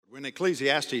in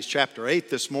Ecclesiastes chapter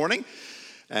 8 this morning.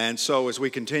 And so as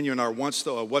we continue in our What's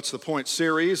the Point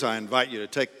series, I invite you to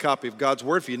take a copy of God's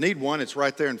Word. If you need one, it's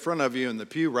right there in front of you in the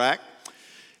pew rack.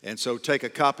 And so take a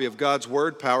copy of God's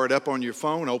Word, power it up on your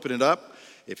phone, open it up.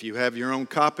 If you have your own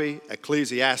copy,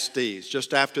 Ecclesiastes,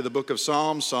 just after the book of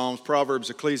Psalms,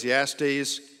 Proverbs,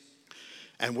 Ecclesiastes.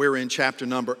 And we're in chapter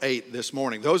number 8 this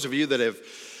morning. Those of you that have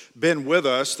been with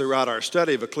us throughout our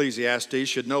study of Ecclesiastes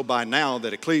should know by now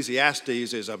that Ecclesiastes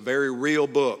is a very real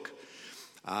book.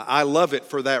 I love it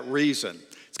for that reason.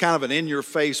 It's kind of an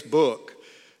in-your-face book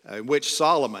in which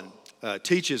Solomon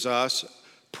teaches us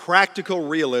practical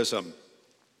realism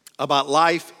about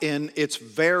life in its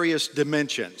various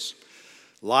dimensions.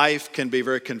 Life can be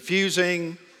very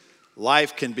confusing.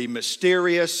 Life can be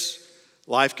mysterious.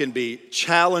 Life can be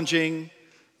challenging.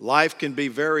 Life can be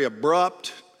very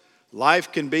abrupt.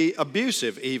 Life can be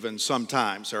abusive even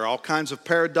sometimes. There are all kinds of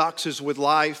paradoxes with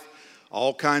life,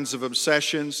 all kinds of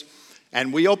obsessions.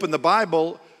 And we open the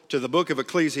Bible to the book of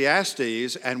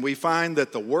Ecclesiastes, and we find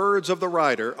that the words of the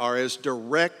writer are as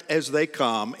direct as they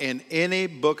come in any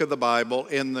book of the Bible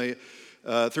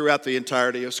throughout the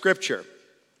entirety of Scripture.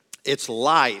 It's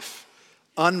life,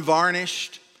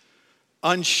 unvarnished,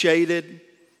 unshaded.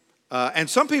 And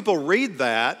some people read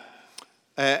that,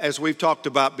 as we've talked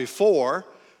about before,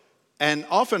 and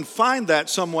often find that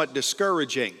somewhat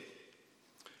discouraging.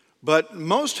 But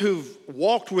most who've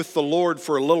walked with the Lord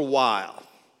for a little while,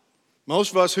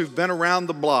 most of us who've been around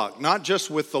the block, not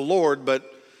just with the Lord,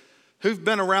 but who've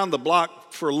been around the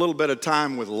block for a little bit of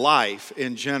time with life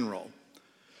in general,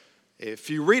 if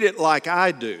you read it like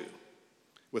I do,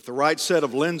 with the right set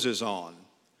of lenses on,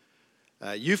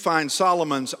 you find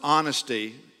Solomon's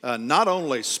honesty not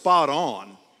only spot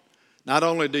on, not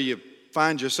only do you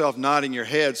find yourself nodding your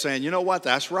head saying, you know what,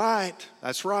 that's right.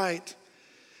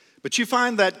 But you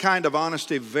find that kind of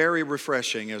honesty very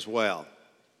refreshing as well.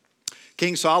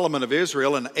 King Solomon of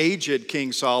Israel, an aged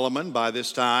King Solomon by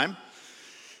this time,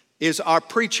 is our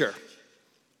preacher.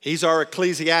 He's our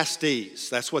Ecclesiastes.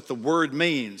 That's what the word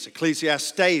means.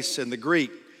 Ecclesiastes in the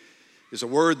Greek is a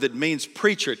word that means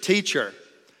preacher, teacher.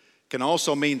 It can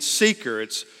also mean seeker.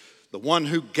 It's the one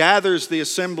who gathers the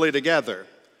assembly together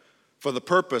for the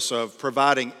purpose of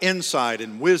providing insight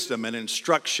and wisdom and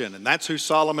instruction. And that's who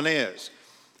Solomon is.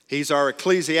 He's our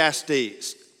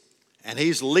Ecclesiastes. And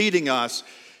he's leading us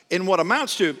in what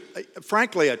amounts to,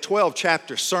 frankly, a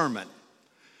 12-chapter sermon.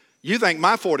 You think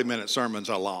my 40-minute sermons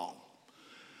are long.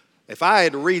 If I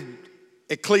had to read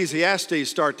Ecclesiastes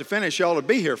start to finish, y'all would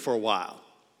be here for a while.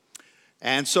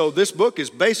 And so this book is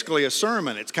basically a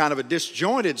sermon. It's kind of a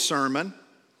disjointed sermon.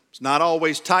 It's not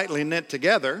always tightly knit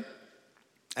together.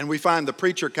 And we find the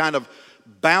preacher kind of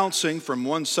bouncing from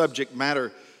one subject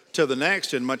matter to the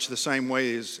next in much the same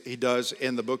way as he does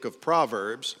in the book of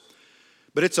Proverbs.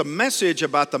 But it's a message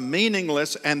about the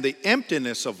meaningless and the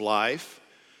emptiness of life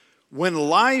when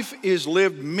life is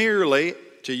lived merely,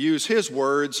 to use his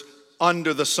words,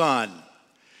 under the sun.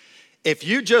 If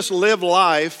you just live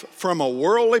life from a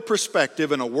worldly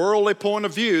perspective and a worldly point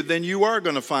of view, then you are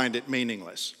going to find it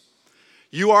meaningless.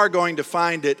 You are going to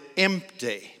find it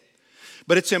empty.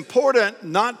 But it's important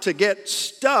not to get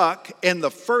stuck in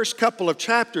the first couple of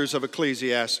chapters of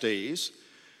Ecclesiastes,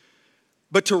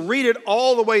 but to read it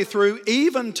all the way through,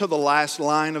 even to the last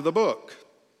line of the book.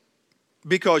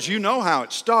 Because you know how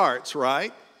it starts,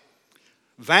 right?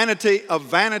 Vanity of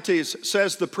vanities,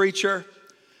 says the preacher.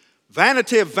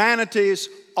 Vanity of vanities,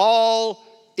 all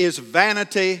is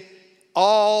vanity,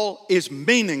 all is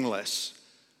meaningless,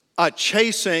 a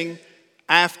chasing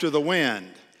after the wind.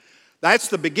 That's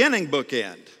the beginning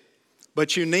bookend.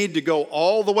 But you need to go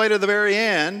all the way to the very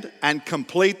end and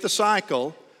complete the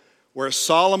cycle where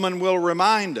Solomon will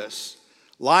remind us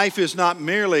life is not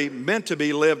merely meant to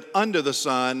be lived under the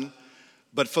sun,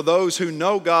 but for those who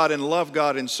know God and love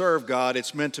God and serve God,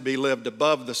 it's meant to be lived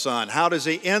above the sun. How does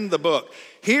he end the book?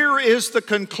 Here is the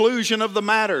conclusion of the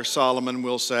matter, Solomon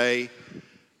will say,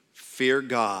 fear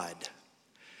God.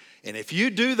 And if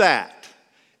you do that,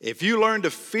 if you learn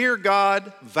to fear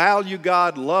God, value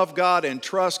God, love God, and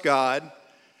trust God,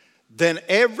 then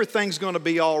everything's going to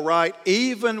be all right,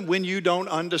 even when you don't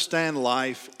understand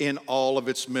life in all of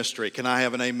its mystery. Can I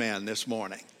have an amen this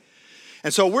morning?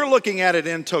 And so we're looking at it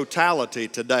in totality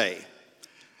today.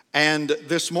 And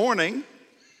this morning,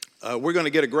 we're going to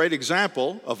get a great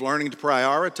example of learning to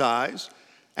prioritize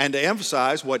and to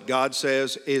emphasize what God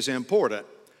says is important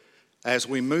as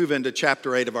we move into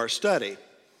chapter 8 of our study.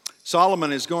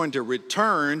 Solomon is going to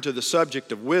return to the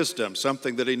subject of wisdom,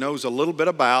 something that he knows a little bit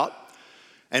about,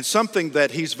 and something that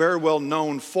he's very well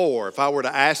known for. If I were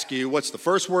to ask you, what's the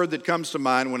first word that comes to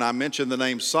mind when I mention the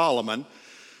name Solomon?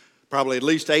 Probably at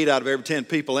least 8 out of every 10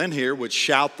 people in here would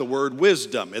shout the word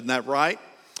wisdom. Isn't that right?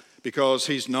 Because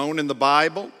he's known in the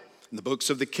Bible, in the books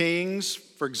of the Kings,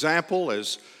 for example,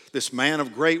 as this man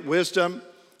of great wisdom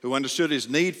who understood his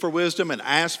need for wisdom and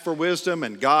asked for wisdom,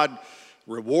 and God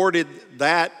rewarded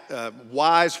that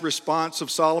wise response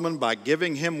of Solomon by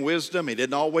giving him wisdom. He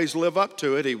didn't always live up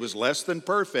to it. He was less than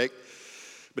perfect.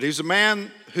 But he's a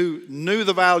man who knew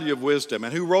the value of wisdom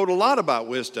and who wrote a lot about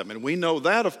wisdom. And we know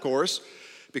that, of course,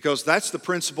 because that's the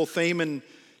principal theme in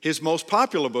his most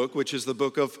popular book, which is the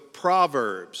book of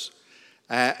Proverbs.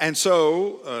 And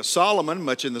so Solomon,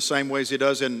 much in the same ways he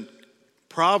does in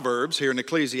Proverbs here in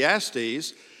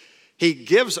Ecclesiastes, he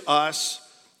gives us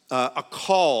a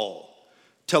call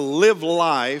to live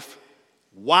life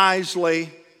wisely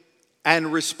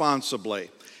and responsibly.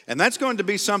 And that's going to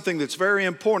be something that's very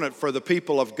important for the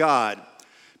people of God,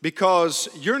 because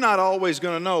you're not always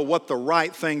going to know what the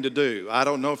right thing to do. I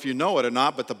don't know if you know it or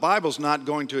not, but the Bible's not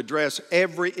going to address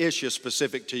every issue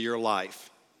specific to your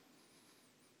life.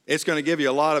 It's going to give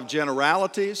you a lot of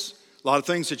generalities, a lot of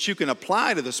things that you can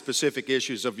apply to the specific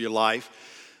issues of your life.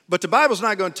 But the Bible's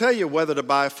not going to tell you whether to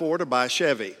buy a Ford or buy a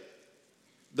Chevy.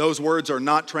 Those words are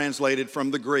not translated from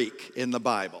the Greek in the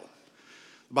Bible.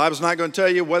 The Bible's not going to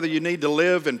tell you whether you need to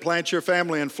live and plant your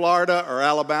family in Florida or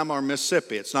Alabama or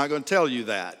Mississippi. It's not going to tell you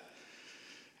that.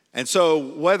 And so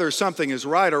whether something is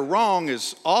right or wrong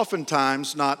is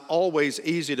oftentimes not always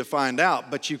easy to find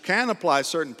out, but you can apply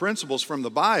certain principles from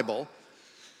the Bible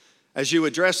as you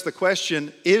address the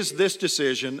question, is this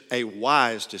decision a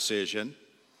wise decision?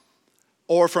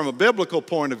 Or from a biblical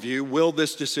point of view, will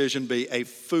this decision be a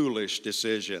foolish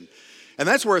decision? And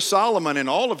that's where Solomon, in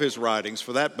all of his writings,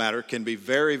 for that matter, can be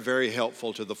very, very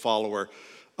helpful to the follower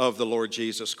of the Lord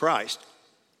Jesus Christ.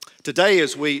 Today,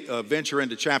 as we venture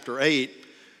into chapter 8,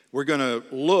 we're going to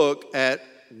look at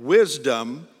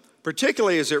wisdom,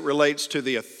 particularly as it relates to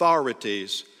the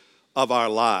authorities of our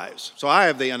lives. So I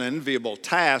have the unenviable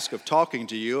task of talking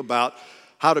to you about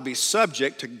how to be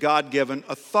subject to God-given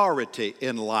authority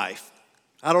in life.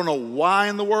 I don't know why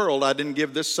in the world I didn't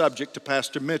give this subject to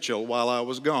Pastor Mitchell while I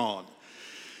was gone.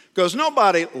 Because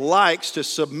nobody likes to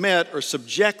submit or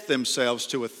subject themselves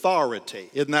to authority.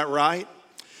 Isn't that right?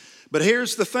 But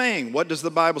here's the thing. What does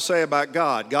the Bible say about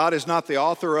God? God is not the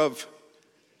author of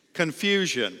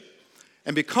confusion.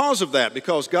 And because of that,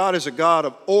 because God is a God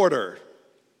of order,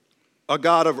 a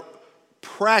God of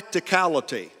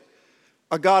practicality,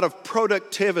 a God of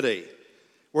productivity,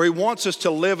 where He wants us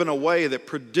to live in a way that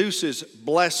produces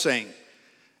blessing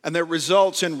and that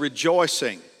results in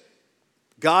rejoicing.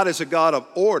 God is a God of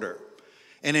order.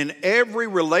 And in every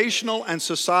relational and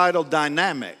societal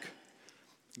dynamic,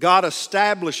 God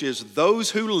establishes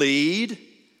those who lead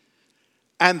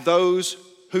and those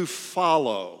who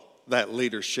follow that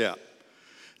leadership.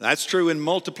 That's true in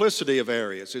multiplicity of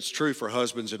areas. It's true for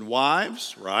husbands and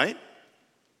wives, right?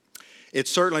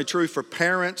 It's certainly true for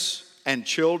parents and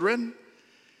children.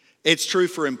 It's true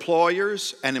for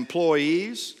employers and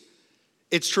employees.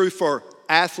 It's true for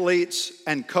athletes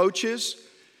and coaches.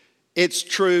 It's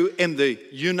true in the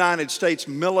United States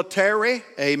military,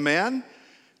 amen,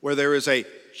 where there is a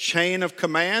chain of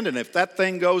command, and if that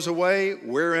thing goes away,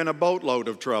 we're in a boatload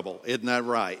of trouble. Isn't that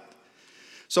right?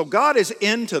 So God is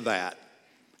into that,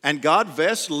 and God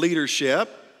vests leadership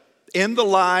in the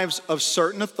lives of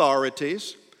certain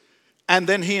authorities, and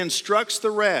then He instructs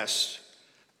the rest.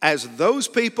 As those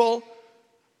people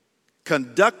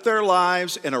conduct their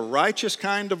lives in a righteous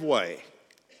kind of way,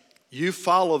 you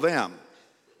follow them.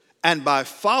 And by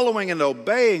following and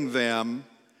obeying them,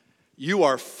 you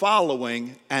are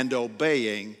following and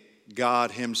obeying God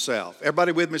Himself.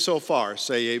 Everybody with me so far?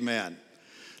 Say amen.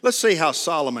 Let's see how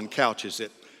Solomon couches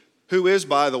it, who is,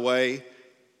 by the way,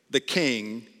 the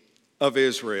king of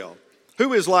Israel.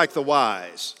 Who is like the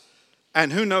wise,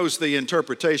 and who knows the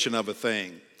interpretation of a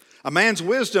thing? A man's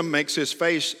wisdom makes his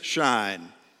face shine,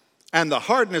 and the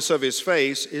hardness of his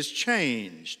face is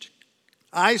changed.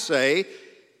 I say,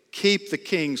 keep the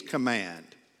king's command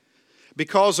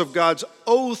because of God's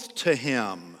oath to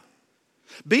him.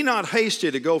 Be not hasty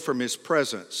to go from his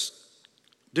presence.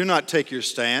 Do not take your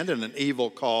stand in an evil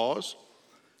cause,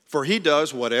 for he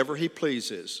does whatever he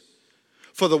pleases.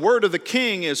 For the word of the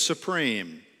king is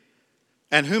supreme,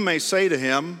 and who may say to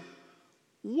him,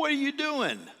 what are you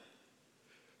doing?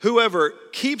 Whoever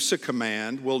keeps a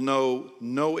command will know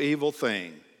no evil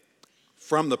thing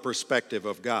from the perspective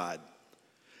of God.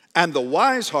 And the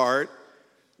wise heart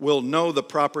will know the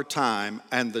proper time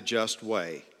and the just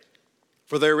way.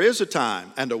 For there is a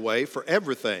time and a way for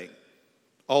everything,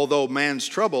 although man's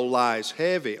trouble lies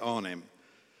heavy on him.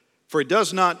 For he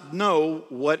does not know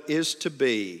what is to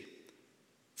be.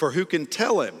 For who can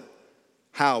tell him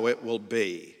how it will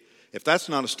be. If that's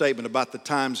not a statement about the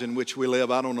times in which we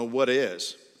live, I don't know what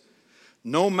is.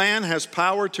 No man has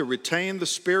power to retain the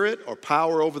Spirit or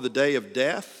power over the day of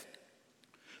death.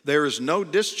 There is no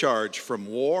discharge from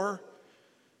war,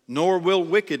 nor will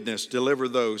wickedness deliver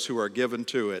those who are given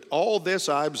to it. All this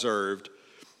I observed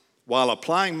while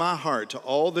applying my heart to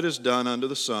all that is done under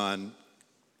the sun,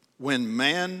 when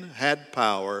man had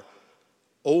power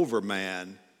over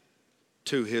man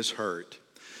to his hurt.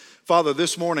 Father,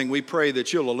 this morning we pray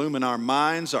that you'll illumine our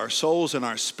minds, our souls, and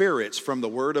our spirits from the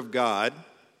Word of God.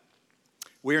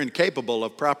 We're incapable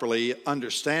of properly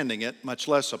understanding it, much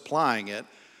less applying it,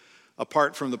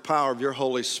 apart from the power of your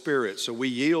Holy Spirit. So we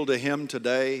yield to him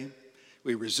today.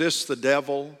 We resist the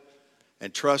devil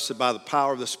and trust that by the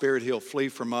power of the Spirit he'll flee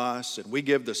from us. And we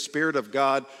give the Spirit of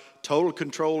God total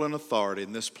control and authority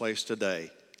in this place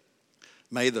today.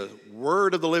 May the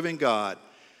word of the living God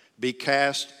be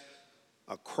cast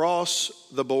across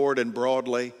the board and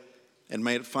broadly, and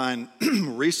may it find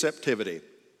receptivity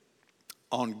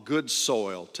on good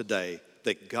soil today,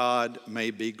 that God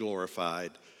may be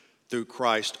glorified through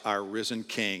Christ our risen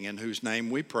King, in whose name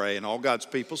we pray. And all God's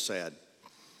people said,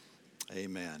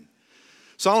 amen.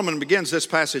 Solomon begins this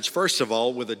passage, first of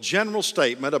all, with a general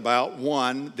statement about,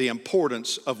 one, the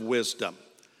importance of wisdom.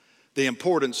 The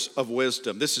importance of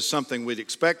wisdom. This is something we'd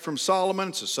expect from Solomon.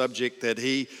 It's a subject that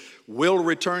he will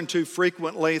return to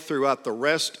frequently throughout the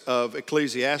rest of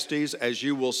Ecclesiastes. As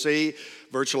you will see,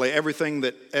 virtually everything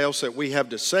else that we have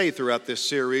to say throughout this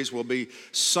series will be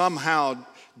somehow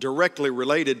directly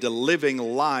related to living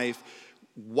life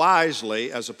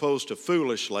wisely as opposed to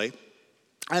foolishly.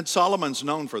 And Solomon's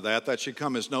known for that. That should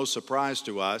come as no surprise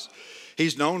to us.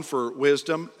 He's known for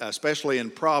wisdom, especially in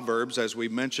Proverbs, as we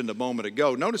mentioned a moment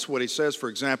ago. Notice what he says, for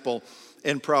example,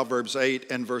 in Proverbs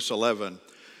 8 and verse 11.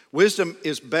 Wisdom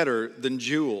is better than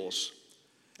jewels,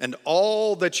 and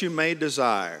all that you may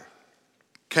desire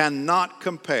cannot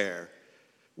compare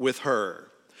with her.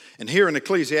 And here in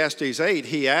Ecclesiastes 8,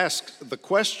 he asks the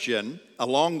question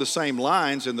along the same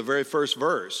lines in the very first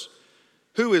verse.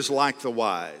 Who is like the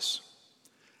wise?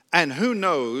 And who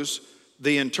knows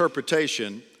the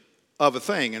interpretation of a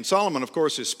thing? And Solomon, of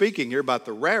course, is speaking here about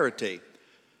the rarity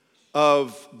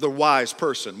of the wise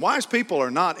person. Wise people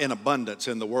are not in abundance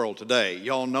in the world today.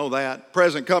 Y'all know that.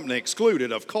 Present company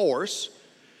excluded, of course.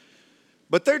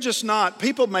 But they're just not.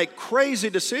 People make crazy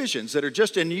decisions that are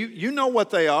just, and you know what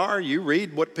they are. You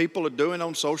read what people are doing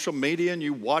on social media and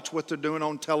you watch what they're doing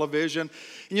on television.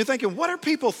 And you're thinking, what are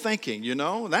people thinking, you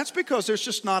know? And that's because there's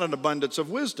just not an abundance of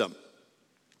wisdom.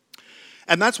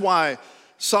 And that's why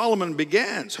Solomon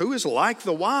begins, who is like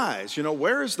the wise? You know,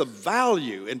 where is the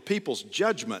value in people's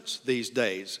judgments these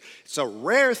days? It's a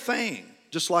rare thing,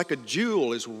 just like a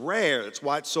jewel is rare. That's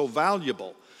why it's so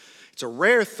valuable. It's a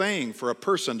rare thing for a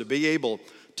person to be able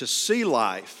to see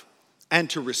life and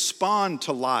to respond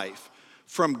to life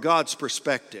from God's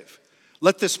perspective.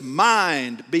 Let this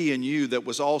mind be in you that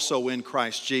was also in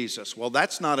Christ Jesus. Well,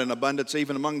 that's not in abundance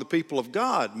even among the people of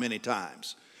God many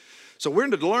times. So we're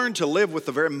to learn to live with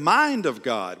the very mind of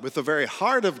God, with the very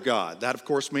heart of God. That, of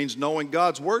course, means knowing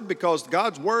God's word, because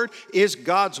God's word is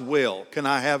God's will. Can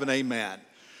I have an amen?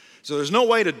 So there's no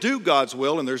way to do God's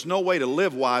will, and there's no way to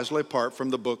live wisely apart from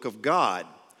the book of God.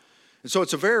 And so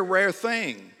it's a very rare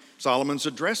thing. Solomon's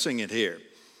addressing it here.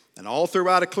 And all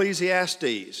throughout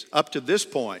Ecclesiastes, up to this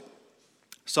point,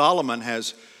 Solomon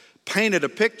has painted a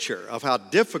picture of how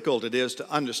difficult it is to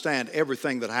understand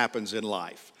everything that happens in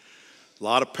life. A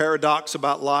lot of paradox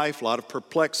about life, a lot of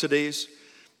perplexities.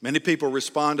 Many people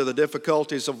respond to the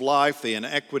difficulties of life, the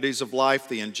inequities of life,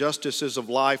 the injustices of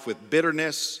life with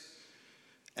bitterness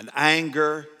and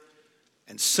anger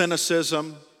and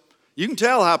cynicism. You can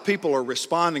tell how people are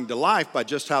responding to life by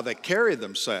just how they carry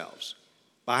themselves,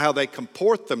 by how they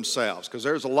comport themselves, because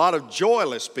there's a lot of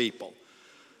joyless people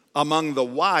among the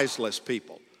wiseless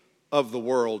people of the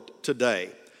world today.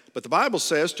 But the Bible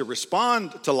says to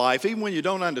respond to life, even when you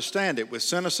don't understand it, with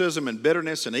cynicism and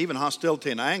bitterness and even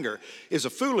hostility and anger, is a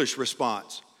foolish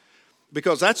response.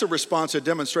 Because that's a response that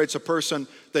demonstrates a person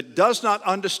that does not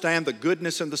understand the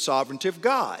goodness and the sovereignty of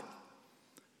God.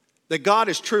 That God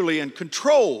is truly in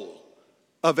control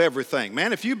of everything.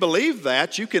 Man, if you believe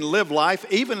that, you can live life,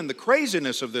 even in the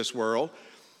craziness of this world,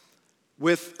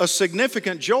 with a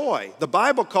significant joy. The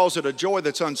Bible calls it a joy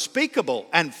that's unspeakable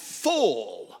and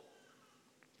full.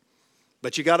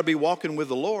 But you got to be walking with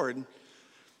the Lord.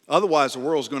 Otherwise, the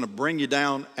world's going to bring you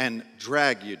down and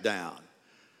drag you down.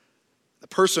 A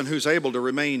person who's able to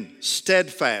remain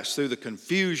steadfast through the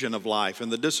confusion of life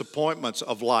and the disappointments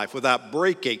of life without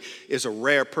breaking is a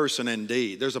rare person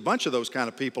indeed. There's a bunch of those kind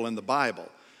of people in the Bible.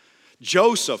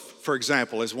 Joseph, for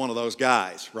example, is one of those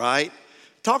guys, right?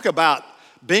 Talk about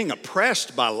being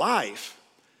oppressed by life.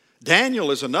 Daniel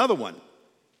is another one.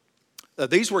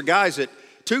 These were guys that,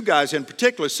 two guys in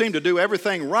particular, seemed to do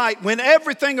everything right when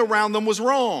everything around them was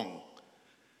wrong.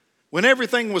 When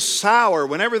everything was sour,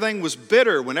 when everything was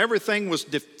bitter, when everything was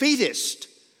defeatist,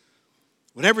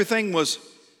 when everything was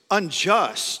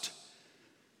unjust,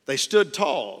 they stood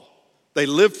tall. They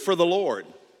lived for the Lord.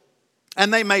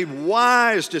 And they made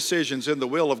wise decisions in the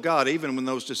will of God, even when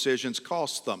those decisions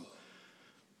cost them.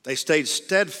 They stayed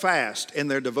steadfast in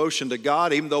their devotion to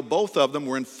God, even though both of them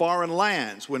were in foreign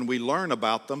lands when we learn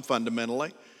about them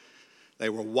fundamentally. They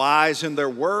were wise in their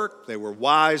work. They were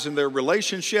wise in their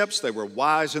relationships. They were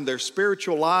wise in their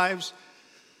spiritual lives.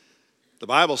 The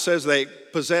Bible says they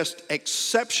possessed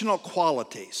exceptional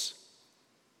qualities.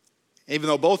 Even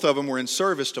though both of them were in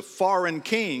service to foreign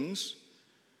kings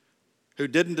who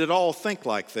didn't at all think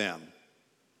like them.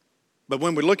 But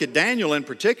when we look at Daniel in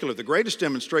particular, the greatest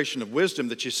demonstration of wisdom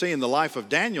that you see in the life of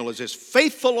Daniel is his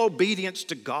faithful obedience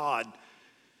to God.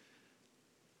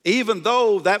 Even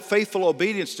though that faithful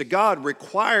obedience to God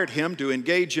required him to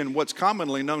engage in what's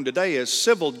commonly known today as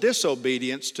civil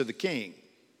disobedience to the king.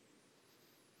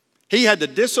 He had to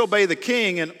disobey the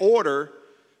king in order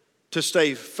to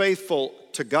stay faithful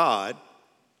to God.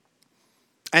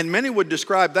 And many would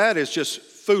describe that as just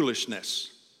foolishness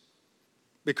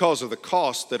because of the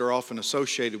costs that are often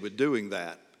associated with doing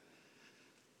that.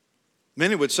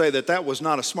 Many would say that that was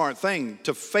not a smart thing,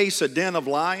 to face a den of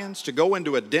lions, to go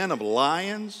into a den of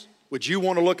lions. Would you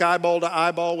want to look eyeball to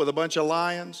eyeball with a bunch of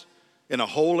lions in a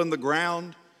hole in the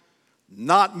ground?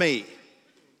 Not me,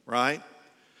 right?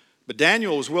 But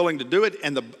Daniel was willing to do it,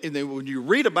 and when you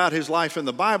read about his life in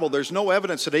the Bible, there's no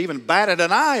evidence that he even batted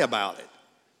an eye about it.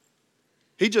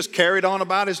 He just carried on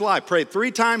about his life, prayed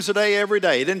 3 times a day every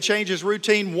day. He didn't change his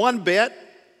routine one bit.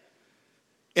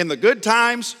 In the good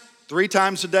times, 3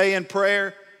 times a day in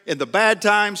prayer. In the bad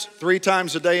times, 3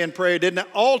 times a day in prayer. Didn't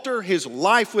alter his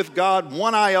life with God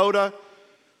one iota.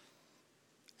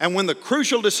 And when the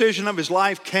crucial decision of his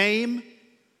life came,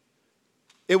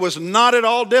 it was not at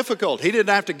all difficult. He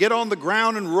didn't have to get on the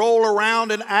ground and roll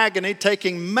around in agony,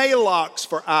 taking Maalox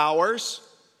for hours.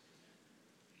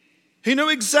 He knew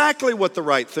exactly what the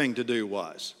right thing to do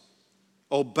was.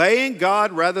 Obeying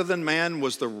God rather than man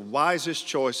was the wisest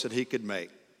choice that he could make.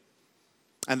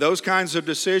 And those kinds of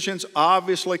decisions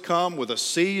obviously come with a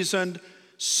seasoned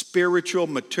spiritual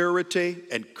maturity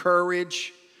and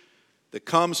courage that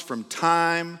comes from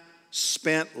time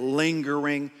spent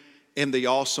lingering in the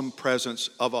awesome presence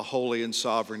of a holy and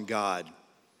sovereign God.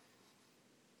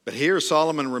 But here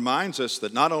Solomon reminds us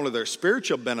that not only there are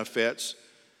spiritual benefits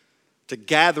to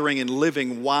gathering and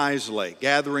living wisely,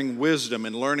 gathering wisdom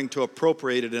and learning to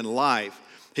appropriate it in life,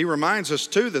 he reminds us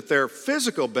too that there are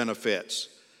physical benefits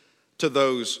to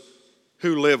those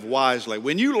who live wisely.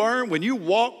 When you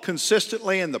walk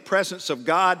consistently in the presence of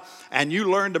God and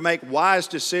you learn to make wise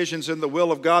decisions in the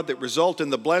will of God that result in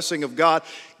the blessing of God,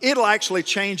 it'll actually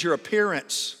change your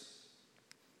appearance.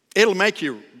 It'll make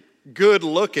you good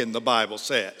looking, the Bible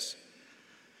says,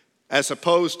 as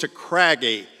opposed to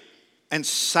craggy and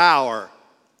sour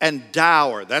and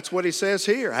dour. That's what he says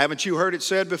here. Haven't you heard it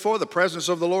said before? The presence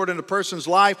of the Lord in a person's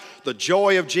life, the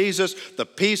joy of Jesus, the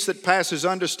peace that passes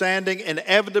understanding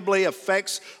inevitably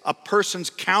affects a person's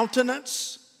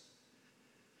countenance.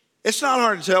 It's not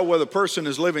hard to tell whether a person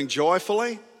is living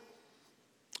joyfully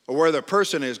or whether a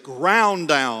person is ground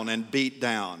down and beat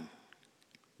down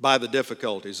by the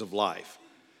difficulties of life.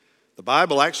 The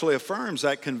Bible actually affirms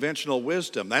that conventional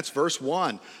wisdom. That's verse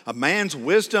 1. A man's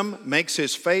wisdom makes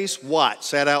his face what?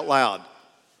 Say it out loud.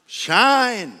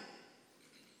 Shine.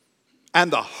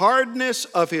 And the hardness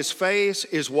of his face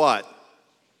is what?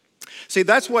 See,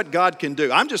 that's what God can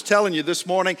do. I'm just telling you this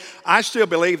morning, I still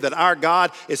believe that our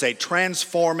God is a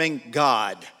transforming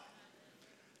God.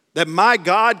 That my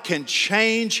God can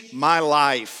change my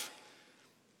life.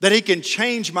 That he can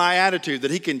change my attitude. That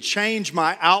he can change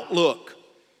my outlook.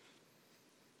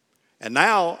 And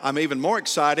now I'm even more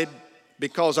excited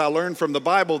because I learned from the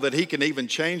Bible that he can even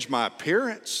change my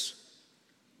appearance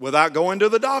without going to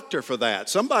the doctor for that.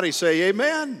 Somebody say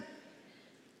amen.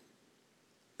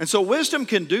 And so wisdom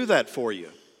can do that for you.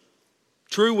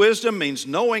 True wisdom means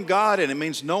knowing God, and it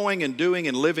means knowing and doing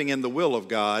and living in the will of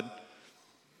God.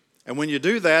 And when you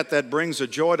do that, that brings a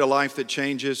joy to life that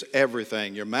changes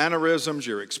everything. Your mannerisms,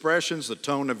 your expressions, the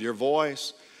tone of your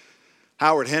voice.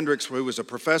 Howard Hendricks, who was a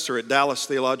professor at Dallas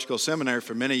Theological Seminary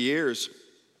for many years,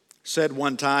 said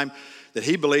one time that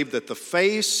he believed that the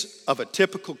face of a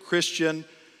typical Christian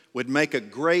would make a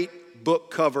great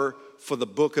book cover for the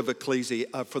book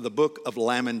of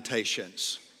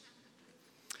Lamentations.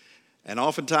 And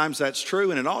oftentimes that's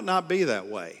true, and it ought not be that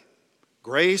way.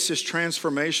 Grace is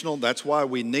transformational. That's why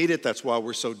we need it. That's why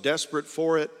we're so desperate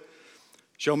for it.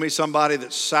 Show me somebody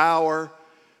that's sour,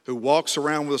 who walks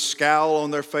around with a scowl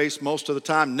on their face most of the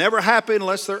time, never happy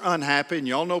unless they're unhappy, and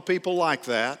y'all know people like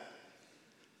that.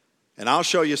 And I'll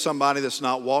show you somebody that's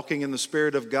not walking in the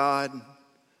Spirit of God,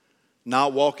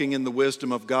 not walking in the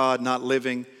wisdom of God, not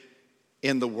living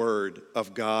in the Word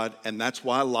of God. And that's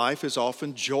why life is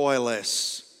often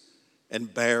joyless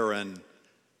and barren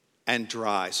and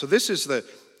dry. So this is the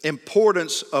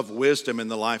importance of wisdom in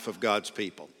the life of God's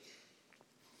people.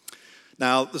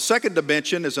 Now, the second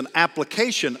dimension is an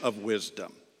application of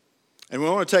wisdom. And we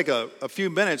want to take a few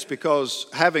minutes because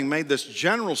having made this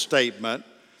general statement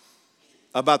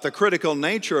about the critical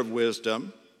nature of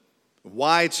wisdom,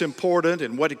 why it's important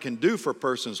and what it can do for a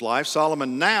person's life,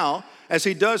 Solomon now, as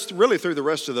he does really through the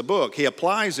rest of the book, he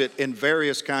applies it in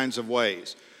various kinds of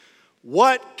ways.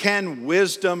 What can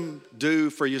wisdom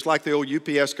do for you? It's like the old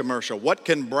UPS commercial. What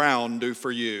can Brown do for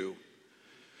you?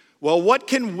 Well, what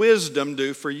can wisdom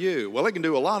do for you? Well, it can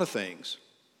do a lot of things.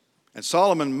 And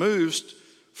Solomon moves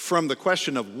from the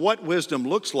question of what wisdom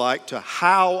looks like to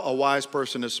how a wise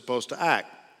person is supposed to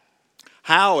act,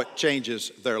 how it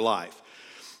changes their life.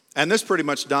 And this pretty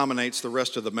much dominates the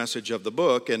rest of the message of the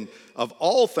book. And of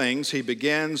all things, he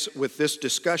begins with this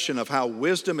discussion of how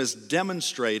wisdom is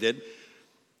demonstrated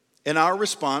in our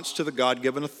response to the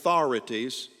God-given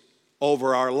authorities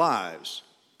over our lives.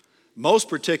 Most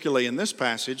particularly in this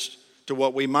passage to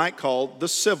what we might call the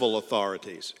civil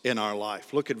authorities in our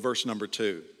life. Look at verse number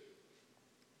 2.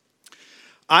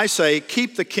 I say,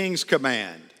 keep the king's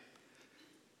command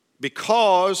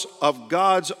because of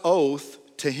God's oath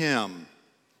to him.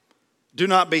 Do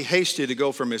not be hasty to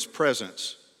go from his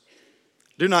presence.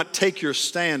 Do not take your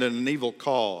stand in an evil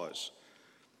cause.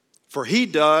 For he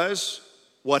does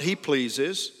what he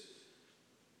pleases,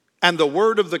 and the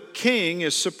word of the king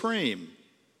is supreme.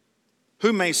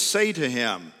 Who may say to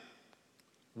him,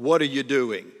 what are you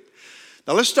doing?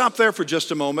 Now let's stop there for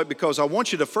just a moment because I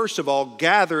want you to first of all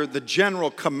gather the general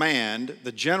command,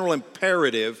 the general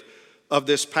imperative of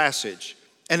this passage.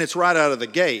 And it's right out of the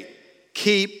gate.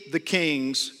 Keep the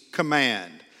king's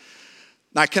command.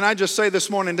 Now can I just say this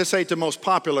morning, this ain't the most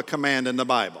popular command in the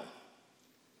Bible.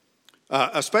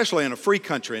 Especially in a free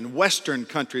country, in Western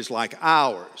countries like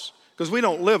ours. Because we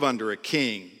don't live under a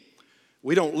king.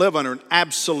 We don't live under an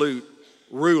absolute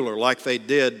ruler like they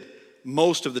did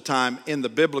most of the time in the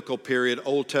biblical period,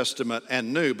 Old Testament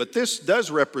and New. But this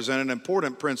does represent an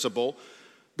important principle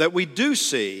that we do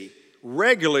see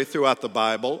regularly throughout the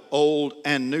Bible, Old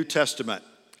and New Testament.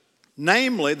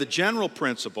 Namely, the general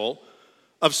principle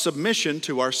of submission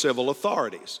to our civil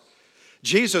authorities.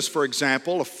 Jesus, for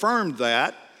example, affirmed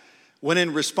that when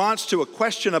in response to a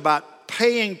question about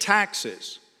paying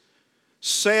taxes,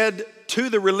 said to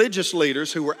the religious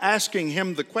leaders who were asking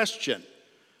him the question,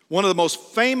 one of the most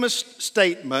famous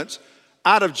statements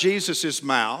out of Jesus'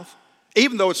 mouth,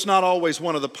 even though it's not always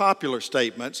one of the popular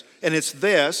statements, and it's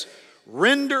this: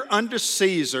 render unto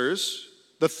Caesar's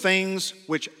the things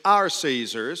which are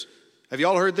Caesar's. Have you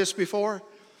all heard this before?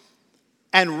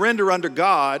 And render unto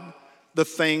God the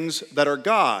things that are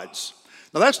God's.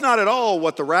 Now that's not at all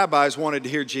what the rabbis wanted to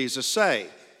hear Jesus say.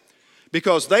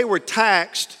 Because they were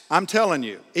taxed, I'm telling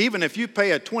you, even if you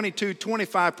pay a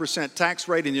 25% tax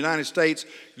rate in the United States,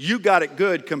 you got it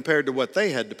good compared to what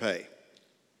they had to pay.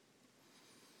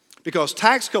 Because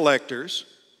tax collectors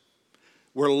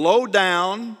were low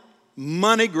down,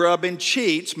 money-grubbing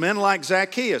cheats, men like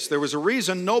Zacchaeus. There was a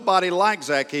reason nobody liked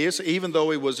Zacchaeus, even though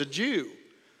he was a Jew.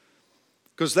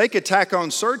 Because they could tack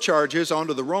on surcharges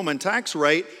onto the Roman tax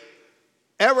rate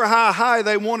ever how high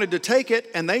they wanted to take it,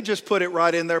 and they just put it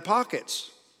right in their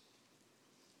pockets.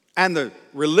 And the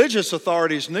religious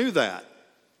authorities knew that.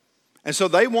 And so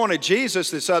they wanted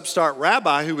Jesus, this upstart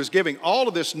rabbi who was giving all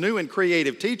of this new and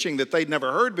creative teaching that they'd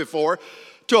never heard before,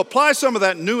 to apply some of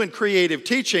that new and creative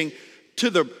teaching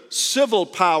to the civil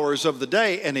powers of the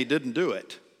day, and he didn't do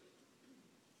it.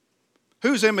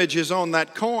 Whose image is on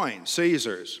that coin?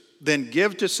 Caesar's. Then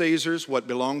give to Caesar's what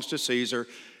belongs to Caesar,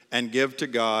 and give to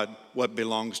God what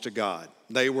belongs to God.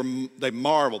 They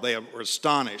marveled, they were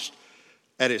astonished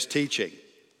at his teaching.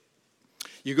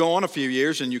 You go on a few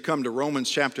years and you come to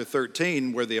Romans chapter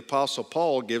 13 where the Apostle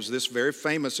Paul gives this very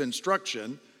famous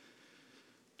instruction.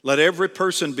 Let every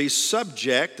person be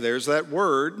subject, there's that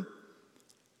word,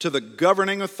 to the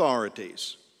governing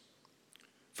authorities.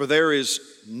 For there is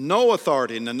no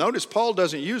authority. Now notice Paul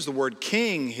doesn't use the word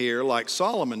king here like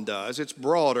Solomon does. It's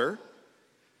broader.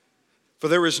 For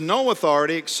there is no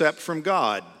authority except from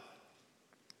God,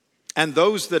 and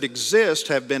those that exist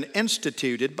have been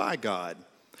instituted by God.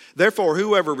 Therefore,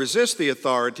 whoever resists the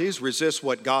authorities resists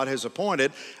what God has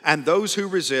appointed, and those who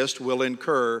resist will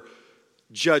incur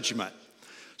judgment.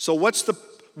 So what's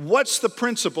the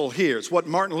principle here? It's what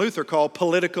Martin Luther called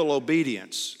political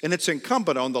obedience, and it's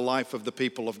incumbent on the life of the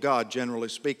people of God, generally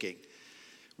speaking.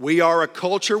 We are a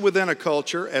culture within a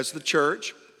culture as the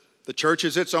church. The church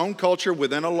is its own culture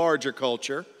within a larger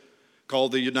culture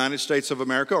called the United States of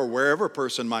America, or wherever a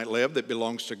person might live that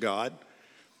belongs to God.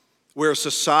 We're a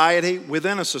society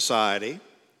within a society.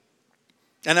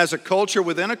 And as a culture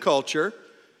within a culture,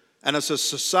 and as a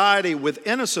society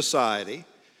within a society,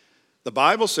 the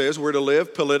Bible says we're to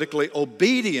live politically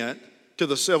obedient to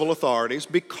the civil authorities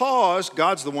because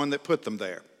God's the one that put them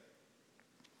there.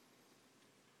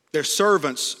 They're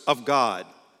servants of God.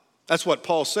 That's what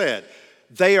Paul said.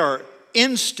 They are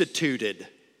instituted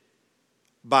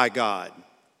by God,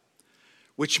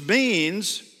 which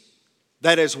means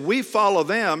that as we follow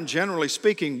them, generally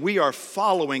speaking, we are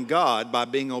following God by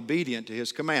being obedient to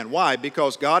His command. Why?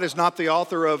 Because God is not the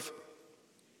author of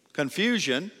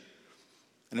confusion.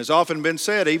 And as often been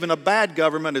said, even a bad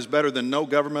government is better than no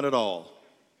government at all.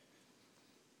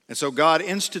 And so God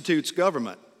institutes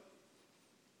government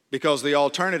because the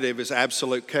alternative is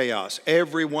absolute chaos.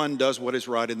 Everyone does what is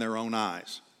right in their own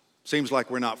eyes. Seems like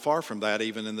we're not far from that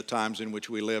even in the times in which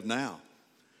we live now.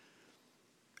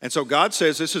 And so God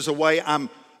says, this is a way I'm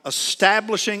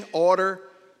establishing order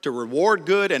to reward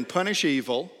good and punish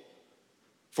evil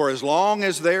for as long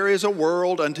as there is a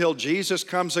world until Jesus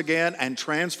comes again and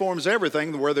transforms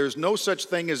everything where there's no such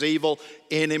thing as evil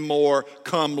anymore.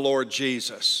 Come, Lord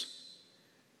Jesus.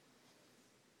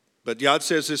 But God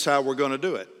says this is how we're going to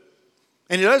do it.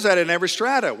 And He does that in every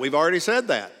strata. We've already said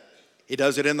that. He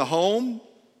does it in the home,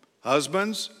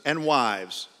 husbands and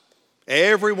wives.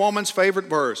 Every woman's favorite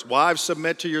verse, wives,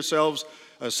 submit yourselves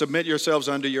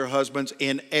unto your husbands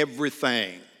in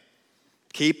everything.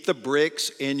 Keep the bricks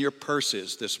in your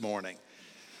purses this morning.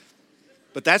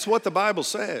 But that's what the Bible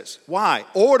says. Why?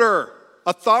 Order,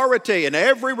 authority. In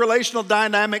every relational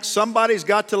dynamic, somebody's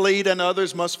got to lead and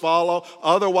others must follow.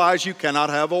 Otherwise, you cannot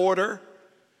have order.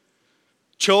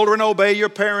 Children, obey your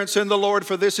parents in the Lord,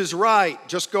 for this is right.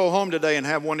 Just go home today and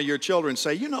have one of your children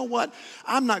say, you know what?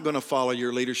 I'm not going to follow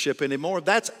your leadership anymore.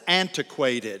 That's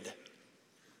antiquated.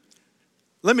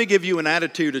 Let me give you an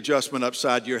attitude adjustment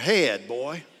upside your head,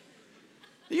 boy.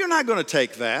 You're not going to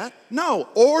take that. No,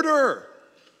 order,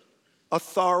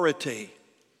 authority.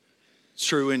 It's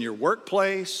true in your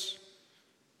workplace,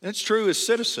 and it's true as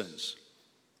citizens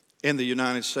in the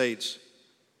United States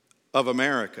of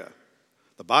America.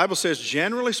 The Bible says,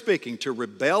 generally speaking, to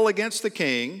rebel against the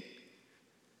king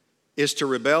is to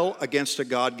rebel against a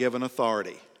God-given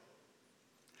authority.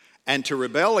 And to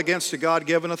rebel against a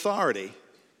God-given authority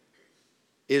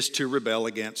is to rebel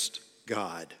against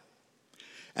God.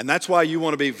 And that's why you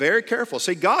want to be very careful.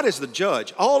 See, God is the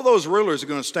judge. All those rulers are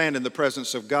going to stand in the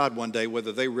presence of God one day,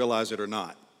 whether they realize it or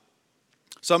not.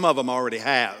 Some of them already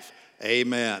have.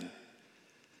 Amen.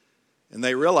 And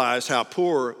they realize how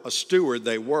poor a steward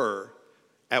they were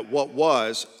at what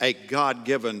was a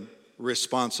God-given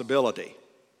responsibility.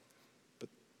 But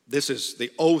this is the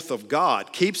oath of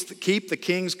God. Keep the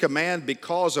king's command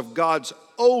because of God's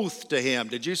oath to him.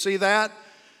 Did you see that?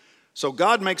 So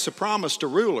God makes a promise to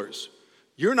rulers.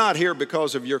 You're not here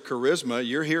because of your charisma.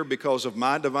 You're here because of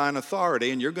my divine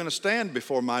authority, and you're going to stand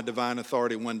before my divine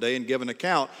authority one day and give an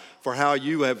account for how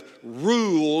you have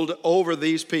ruled over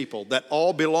these people that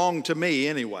all belong to me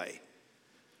anyway.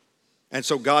 And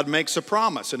so God makes a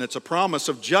promise, and it's a promise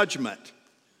of judgment.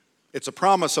 It's a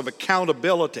promise of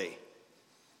accountability.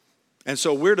 And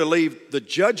so we're to leave the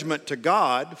judgment to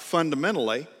God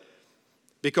fundamentally,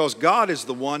 because God is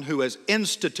the one who has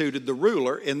instituted the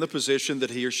ruler in the position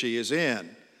that he or she is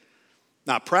in.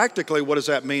 Now, practically, what does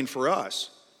that mean for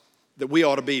us? That we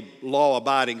ought to be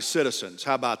law-abiding citizens.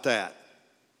 How about that?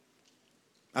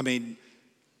 I mean,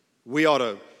 we ought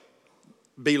to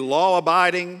be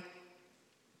law-abiding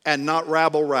and not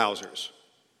rabble-rousers.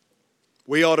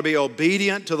 We ought to be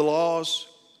obedient to the laws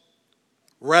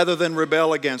rather than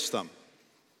rebel against them.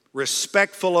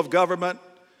 Respectful of government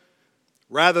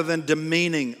rather than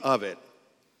demeaning of it.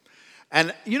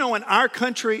 And you know, in our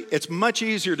country, it's much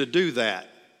easier to do that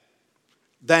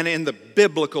than in the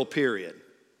biblical period,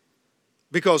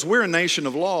 because we're a nation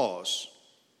of laws.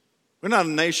 We're not a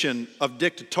nation of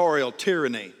dictatorial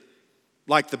tyranny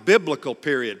like the biblical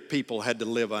period people had to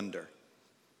live under.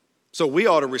 So we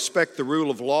ought to respect the rule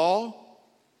of law,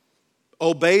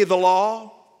 obey the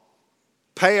law,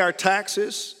 pay our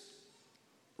taxes,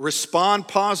 respond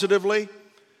positively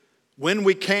when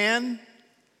we can,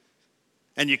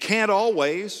 And you can't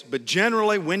always, but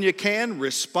generally when you can,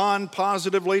 respond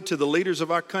positively to the leaders of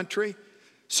our country.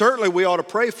 Certainly we ought to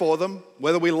pray for them,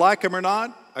 whether we like them or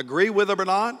not, agree with them or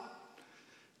not.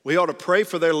 We ought to pray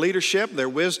for their leadership, their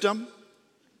wisdom,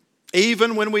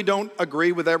 even when we don't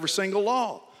agree with every single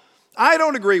law. I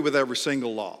don't agree with every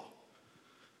single law.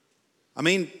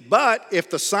 But if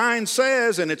the sign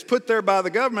says, and it's put there by the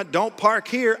government, don't park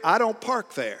here, I don't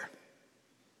park there.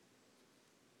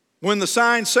 When the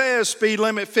sign says speed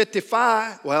limit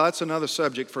 55, well, that's another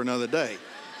subject for another day.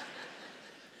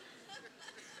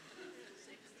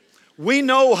 We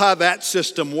know how that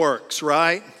system works,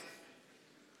 right?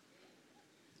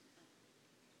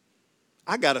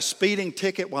 I got a speeding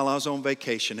ticket while I was on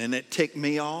vacation, and it ticked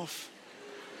me off.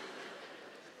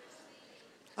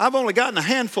 I've only gotten a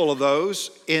handful of those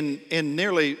in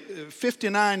nearly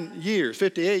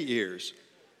 58 years.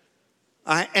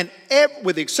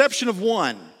 With the exception of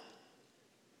one.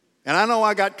 And I know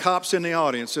I got cops in the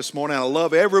audience this morning. I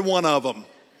love every one of them.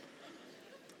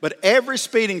 But every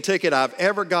speeding ticket I've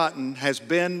ever gotten has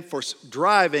been for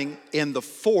driving in the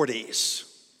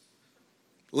 40s.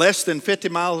 Less than 50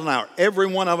 miles an hour. Every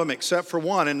one of them except for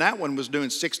one. And that one was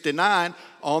doing 69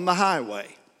 on the highway,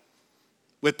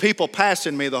 with people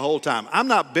passing me the whole time. I'm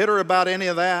not bitter about any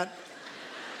of that.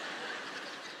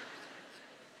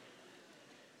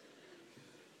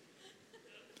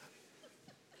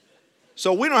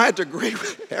 So we don't have to agree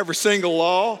with every single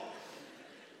law.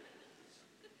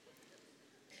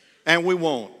 And we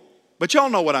won't. But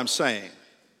y'all know what I'm saying.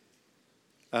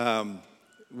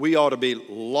 We ought to be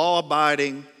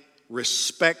law-abiding,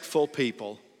 respectful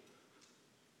people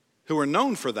who are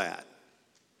known for that.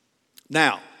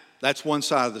 Now, that's one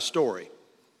side of the story.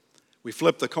 We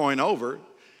flip the coin over,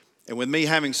 and with me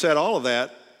having said all of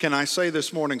that, can I say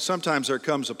this morning, sometimes there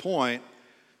comes a point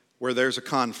where there's a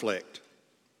conflict.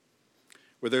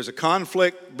 Where there's a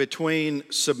conflict between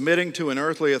submitting to an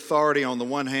earthly authority on the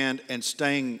one hand and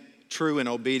staying true and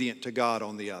obedient to God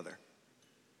on the other.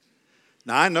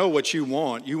 Now, I know what you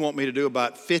want. You want me to do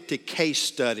about 50 case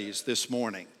studies this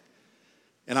morning,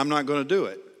 and I'm not going to do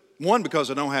it. One,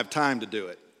 because I don't have time to do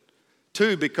it.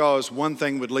 Two, because one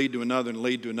thing would lead to another and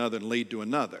lead to another and lead to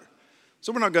another.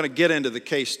 So we're not going to get into the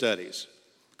case studies,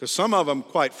 because some of them,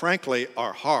 quite frankly,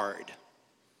 are hard.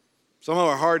 Some of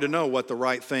them are hard to know what the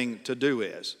right thing to do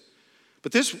is.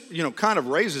 But this, kind of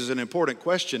raises an important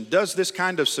question. Does this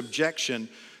kind of subjection,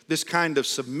 this kind of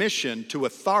submission to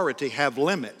authority have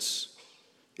limits?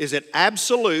 Is it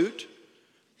absolute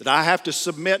that I have to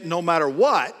submit no matter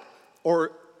what,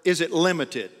 or is it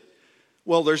limited?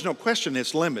 Well, there's no question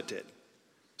it's limited.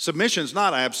 Submission's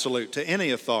not absolute to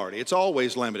any authority. It's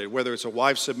always limited, whether it's a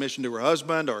wife's submission to her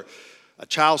husband, or a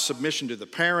child's submission to the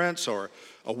parents, or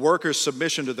a worker's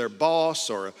submission to their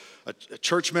boss, or a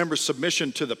church member's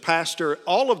submission to the pastor.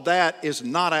 All of that is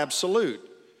not absolute.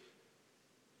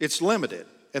 It's limited,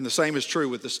 and the same is true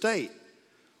with the state.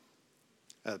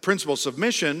 Principle of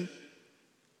submission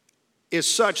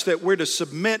is such that we're to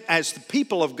submit as the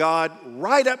people of God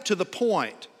right up to the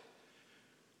point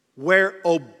where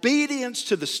obedience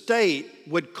to the state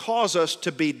would cause us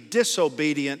to be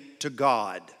disobedient to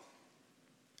God.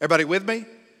 Everybody with me?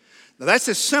 Now that's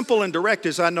as simple and direct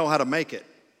as I know how to make it.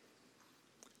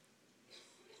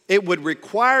 It would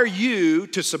require you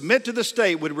to submit to the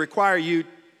state, would require you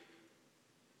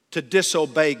to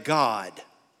disobey God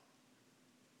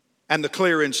and the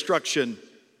clear instruction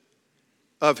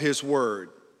of His Word.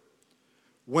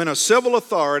 When a civil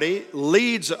authority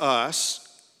leads us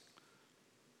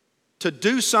to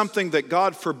do something that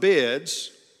God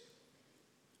forbids,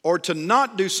 or to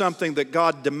not do something that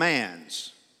God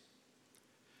demands,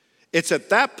 it's at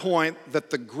that point that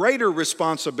the greater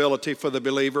responsibility for the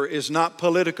believer is not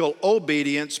political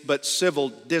obedience, but civil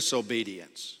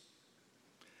disobedience.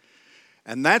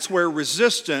 And that's where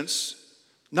resistance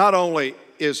not only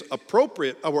is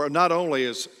appropriate, or not only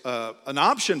is an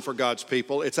option for God's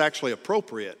people, it's actually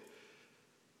appropriate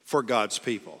for God's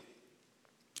people.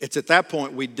 It's at that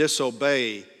point we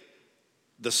disobey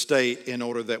the state in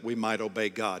order that we might obey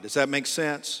God. Does that make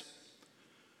sense?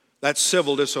 That's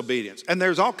civil disobedience. And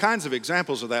there's all kinds of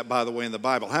examples of that, by the way, in the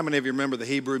Bible. How many of you remember the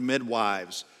Hebrew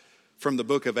midwives from the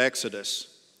book of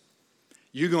Exodus?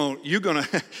 You're going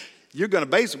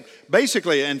to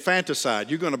basically infanticide.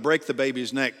 You're going to break the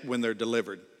baby's neck when they're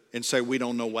delivered and say, we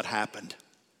don't know what happened.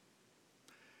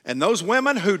 And those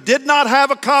women who did not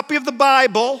have a copy of the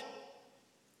Bible,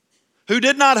 who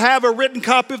did not have a written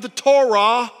copy of the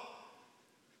Torah,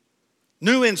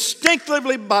 knew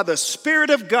instinctively by the Spirit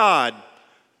of God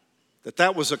that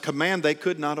that was a command they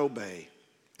could not obey.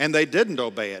 And they didn't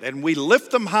obey it. And we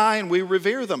lift them high and we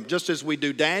revere them, just as we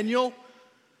do Daniel,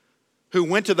 who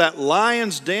went to that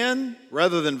lion's den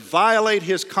rather than violate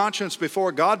his conscience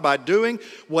before God by doing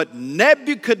what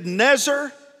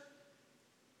Nebuchadnezzar,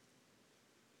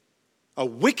 a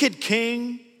wicked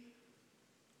king,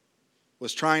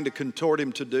 was trying to contort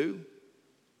him to do?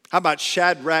 How about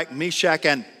Shadrach, Meshach,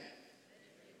 and...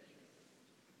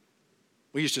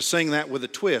 We used to sing that with a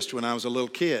twist when I was a little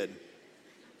kid.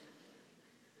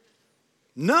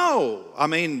 No, I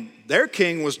mean, their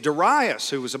king was Darius,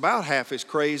 who was about half as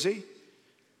crazy.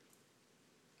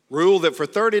 Ruled that for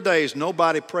 30 days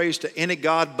nobody prays to any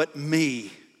god but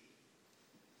me.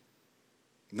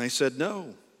 And they said,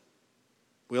 no,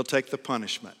 we'll take the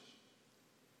punishment.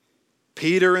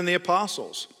 Peter and the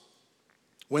apostles,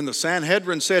 when the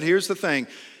Sanhedrin said, here's the thing,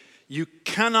 you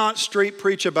cannot street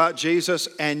preach about Jesus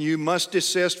and you must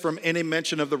desist from any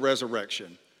mention of the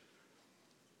resurrection.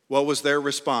 What was their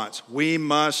response? We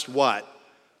must what?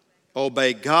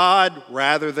 Obey God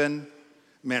rather than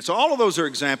man. So all of those are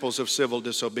examples of civil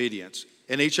disobedience,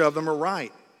 and each of them are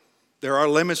right. There are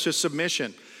limits to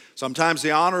submission. Sometimes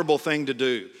the honorable thing to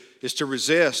do is to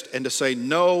resist and to say,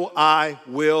 no, I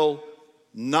will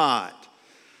not.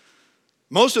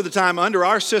 Most of the time under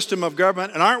our system of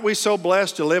government, and aren't we so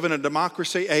blessed to live in a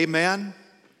democracy? Amen.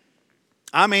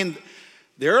 I mean,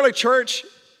 the early church,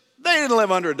 they didn't live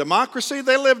under a democracy.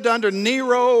 They lived under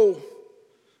Nero.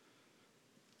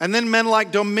 And then men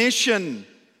like Domitian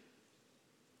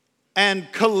and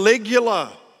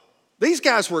Caligula. These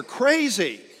guys were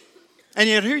crazy. And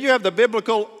yet here you have the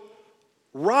biblical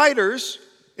writers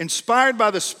inspired by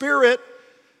the Spirit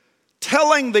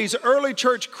telling these early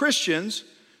church Christians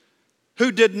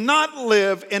who did not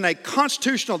live in a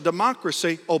constitutional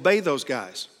democracy, obey those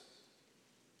guys.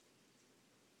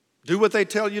 Do what they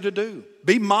tell you to do.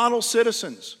 Be model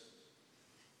citizens.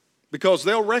 Because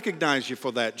they'll recognize you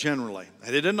for that generally.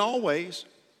 They didn't always.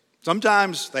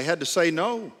 Sometimes they had to say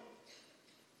no.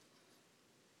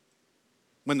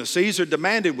 When the Caesar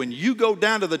demanded, when you go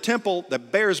down to the temple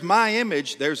that bears my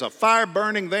image, there's a fire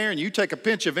burning there, and you take a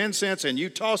pinch of incense and you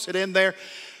toss it in there,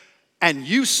 and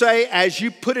you say, as you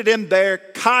put it in there,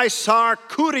 Caesar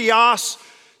Kurios,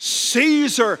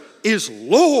 Caesar is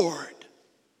Lord.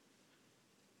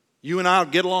 You and I will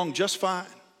get along just fine.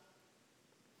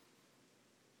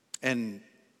 And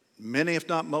many, if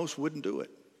not most, wouldn't do it.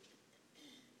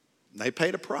 They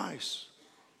paid a price.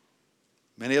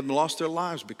 Many of them lost their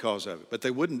lives because of it, but they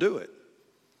wouldn't do it.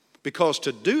 Because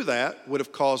to do that would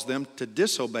have caused them to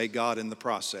disobey God in the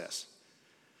process.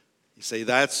 You see,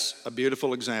 that's a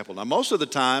beautiful example. Now, most of the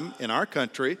time in our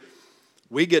country,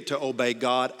 we get to obey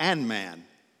God and man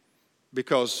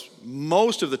because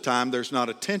most of the time there's not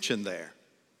a tension there.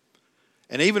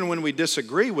 And even when we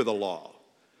disagree with a law,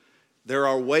 there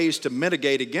are ways to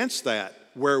mitigate against that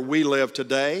where we live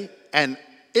today. And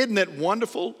isn't it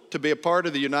wonderful to be a part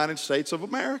of the United States of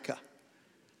America?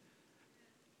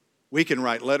 We can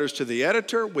write letters to the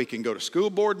editor. We can go to school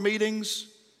board meetings.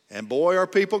 And boy, are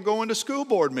people going to school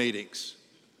board meetings.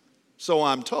 So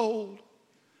I'm told.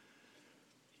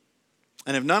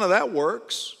 And if none of that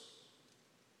works,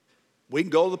 we can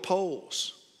go to the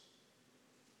polls.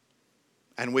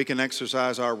 And we can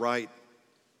exercise our right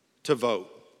to vote.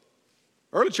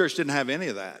 Early church didn't have any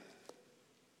of that.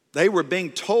 They were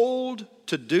being told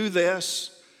to do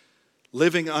this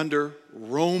living under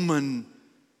Roman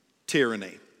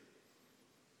tyranny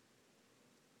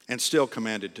and still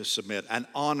commanded to submit and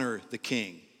honor the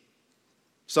king.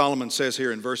 Solomon says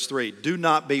here in verse 3, do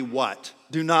not be what?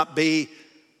 Do not be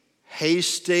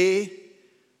hasty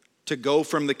to go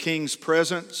from the king's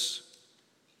presence.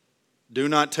 Do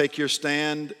not take your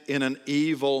stand in an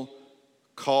evil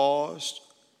cause.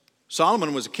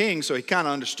 Solomon was a king, so he kind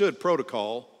of understood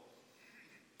protocol.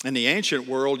 In the ancient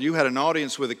world, you had an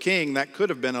audience with a king. That could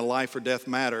have been a life or death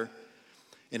matter.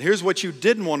 And here's what you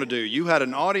didn't want to do. You had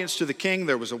an audience to the king.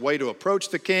 There was a way to approach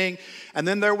the king. And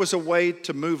then there was a way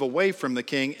to move away from the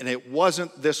king, and it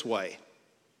wasn't this way.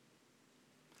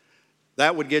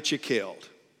 That would get you killed.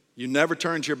 You never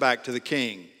turned your back to the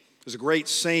king. There's a great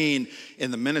scene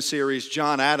in the miniseries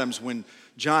John Adams when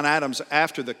John Adams,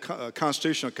 after the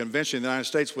Constitutional Convention of the United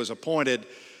States, was appointed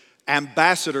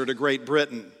ambassador to Great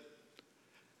Britain.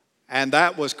 And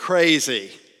that was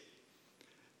crazy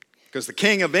because the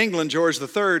King of England, George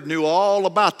III, knew all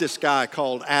about this guy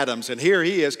called Adams. And here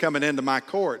he is coming into my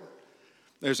court.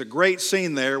 There's a great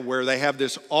scene there where they have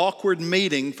this awkward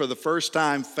meeting for the first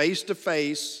time face to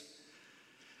face.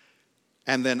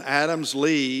 And then Adams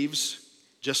leaves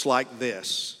just like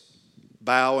this,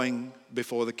 bowing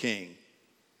before the king.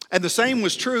 And the same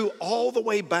was true all the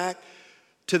way back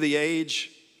to the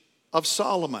age of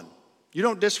Solomon. You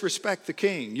don't disrespect the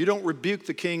king. You don't rebuke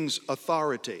the king's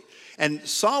authority. And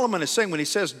Solomon is saying when he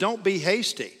says, don't be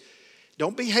hasty.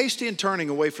 Don't be hasty in turning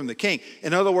away from the king.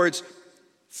 In other words,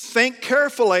 think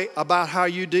carefully about how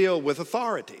you deal with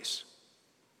authorities.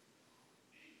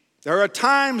 There are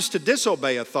times to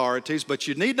disobey authorities, but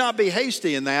you need not be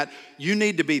hasty in that. You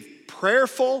need to be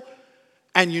prayerful,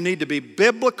 and you need to be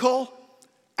biblical,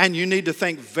 and you need to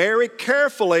think very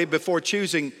carefully before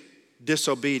choosing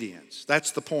disobedience.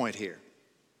 That's the point here.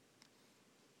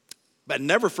 But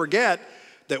never forget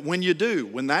that when you do,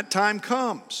 when that time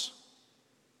comes,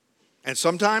 and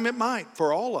sometime it might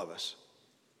for all of us,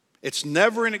 it's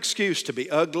never an excuse to be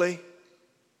ugly.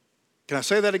 Can I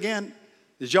say that again?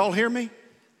 Did y'all hear me?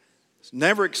 It's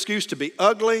never an excuse to be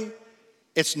ugly.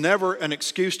 It's never an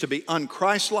excuse to be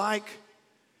unchristlike.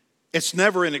 It's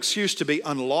never an excuse to be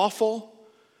unlawful.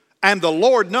 And the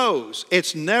Lord knows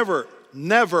it's never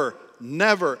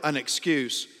an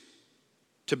excuse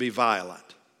to be violent.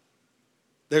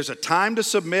 There's a time to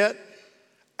submit,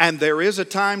 and there is a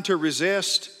time to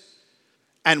resist.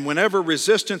 And whenever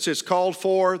resistance is called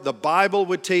for, the Bible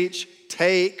would teach,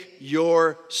 take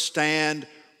your stand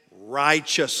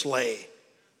righteously.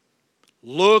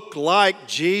 Look like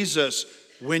Jesus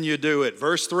when you do it.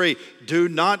 Verse 3, do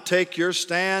not take your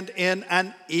stand in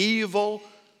an evil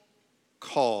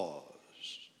cause.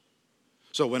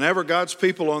 So whenever God's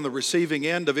people are on the receiving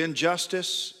end of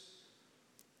injustice,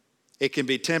 it can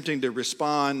be tempting to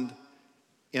respond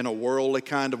in a worldly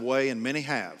kind of way, and many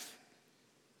have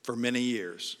for many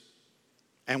years.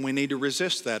 And we need to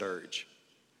resist that urge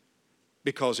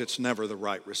because it's never the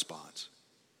right response.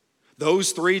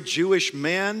 Those 3 Jewish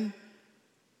men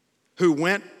who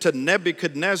went to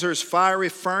Nebuchadnezzar's fiery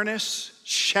furnace,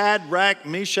 Shadrach,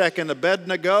 Meshach, and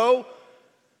Abednego,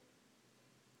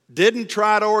 didn't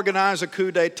try to organize a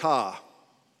coup d'etat.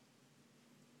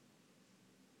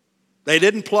 They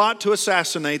didn't plot to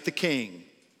assassinate the king.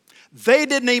 They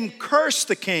didn't even curse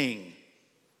the king.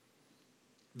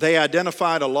 They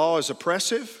identified a law as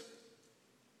oppressive.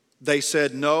 They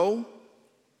said, no,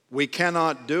 we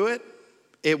cannot do it.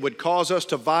 It would cause us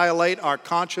to violate our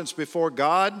conscience before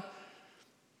God.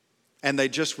 And they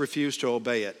just refused to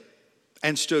obey it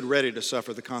and stood ready to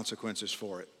suffer the consequences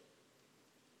for it.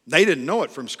 They didn't know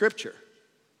it from Scripture.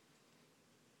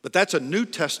 But that's a New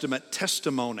Testament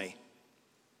testimony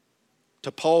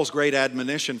to Paul's great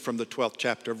admonition from the 12th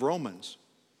chapter of Romans.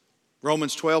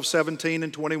 Romans 12, 17,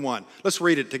 and 21. Let's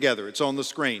read it together. It's on the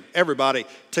screen. Everybody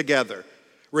together.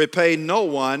 Repay no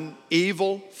one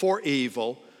evil for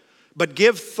evil, but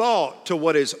give thought to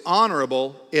what is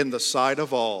honorable in the sight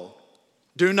of all.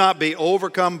 Do not be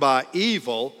overcome by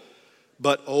evil,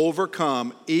 but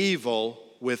overcome evil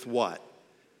with what?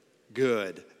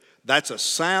 Good. That's a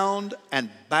sound and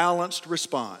balanced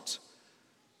response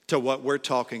to what we're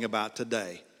talking about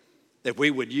today. If we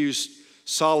would use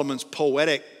Solomon's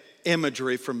poetic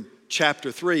imagery from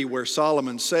chapter 3, where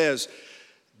Solomon says,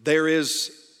 there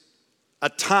is a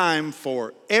time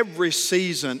for every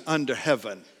season under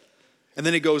heaven. And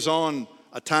then he goes on,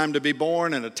 a time to be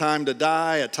born and a time to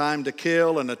die, a time to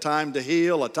kill and a time to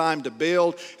heal, a time to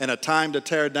build and a time to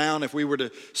tear down. If we were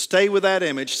to stay with that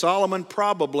image, Solomon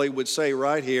probably would say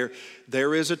right here,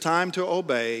 there is a time to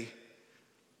obey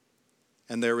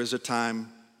and there is a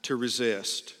time to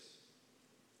resist.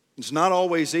 It's not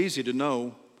always easy to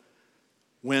know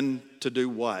when to do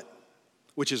what,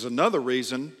 which is another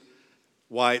reason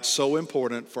why it's so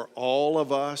important for all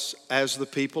of us as the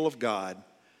people of God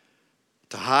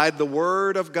to hide the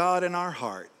Word of God in our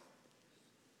heart,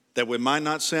 that we might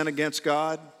not sin against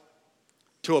God,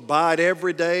 to abide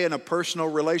every day in a personal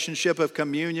relationship of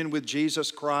communion with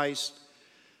Jesus Christ,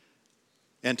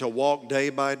 and to walk day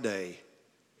by day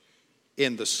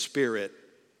in the Spirit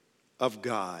of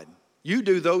God. You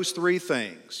do those 3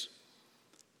 things,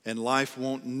 and life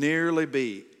won't nearly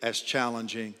be as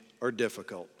challenging or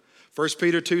difficult. 1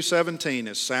 Peter 2:17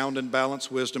 is sound and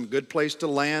balanced wisdom, good place to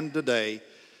land today.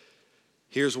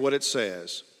 Here's what it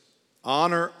says.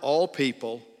 Honor all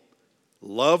people,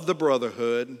 love the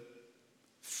brotherhood,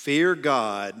 fear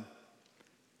God,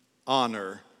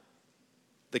 honor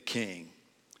the king.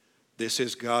 This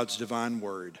is God's divine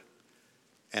word,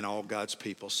 and all God's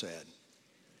people said,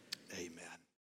 amen.